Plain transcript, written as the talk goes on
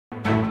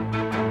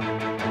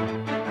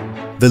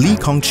The Lee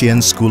Kong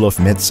Chian School of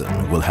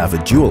Medicine will have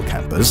a dual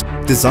campus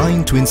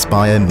designed to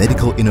inspire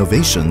medical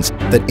innovations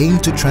that aim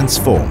to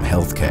transform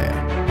healthcare.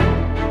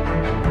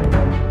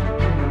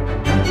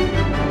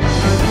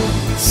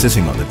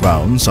 Sitting on the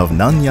grounds of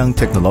Nanyang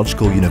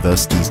Technological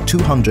University's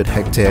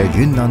 200-hectare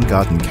Yunnan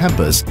Garden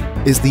campus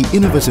is the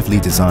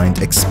innovatively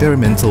designed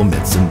experimental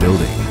medicine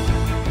building.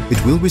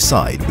 It will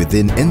reside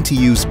within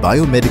NTU's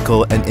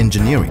Biomedical and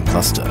Engineering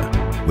cluster,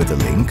 with a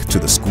link to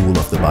the School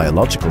of the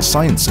Biological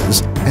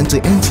Sciences and to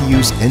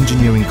NTU's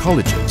engineering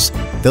colleges.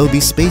 There will be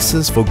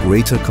spaces for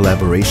greater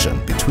collaboration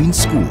between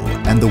school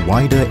and the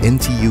wider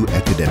NTU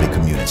academic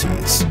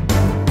communities.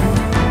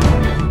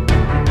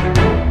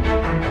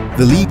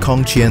 The Lee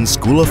Kong Chian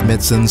School of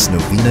Medicine's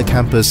Novena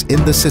campus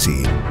in the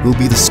city will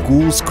be the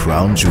school's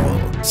crown jewel,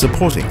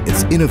 supporting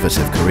its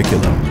innovative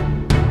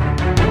curriculum.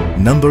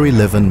 Number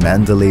 11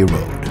 Mandalay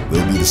Road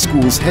will be the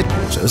school's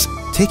headquarters,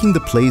 taking the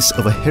place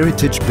of a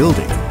heritage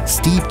building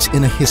steeped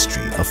in a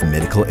history of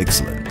medical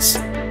excellence.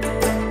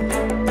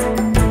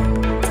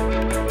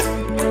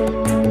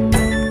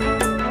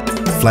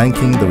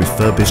 Flanking the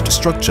refurbished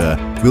structure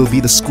will be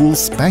the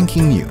school's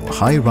spanking new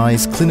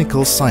high-rise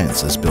clinical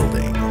sciences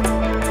building.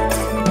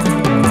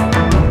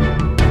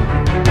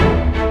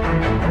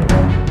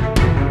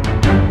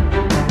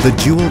 The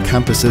dual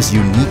campus's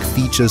unique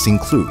features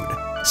include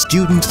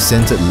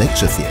student-centered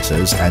lecture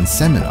theatres and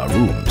seminar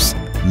rooms,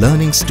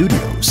 learning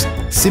studios,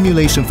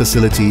 simulation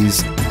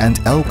facilities and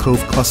alcove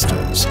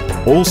clusters,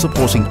 all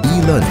supporting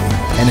e-learning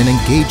and an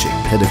engaging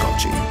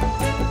pedagogy.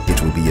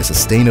 It will be a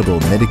sustainable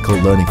medical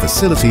learning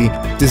facility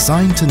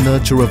designed to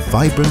nurture a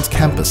vibrant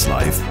campus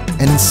life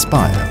and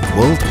inspire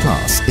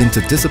world-class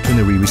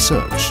interdisciplinary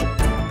research.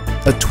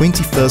 A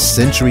 21st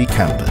century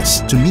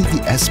campus to meet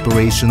the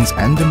aspirations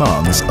and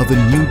demands of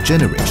a new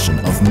generation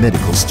of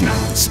medical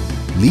students.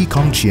 Lee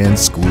Kong Chian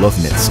School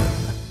of Medicine.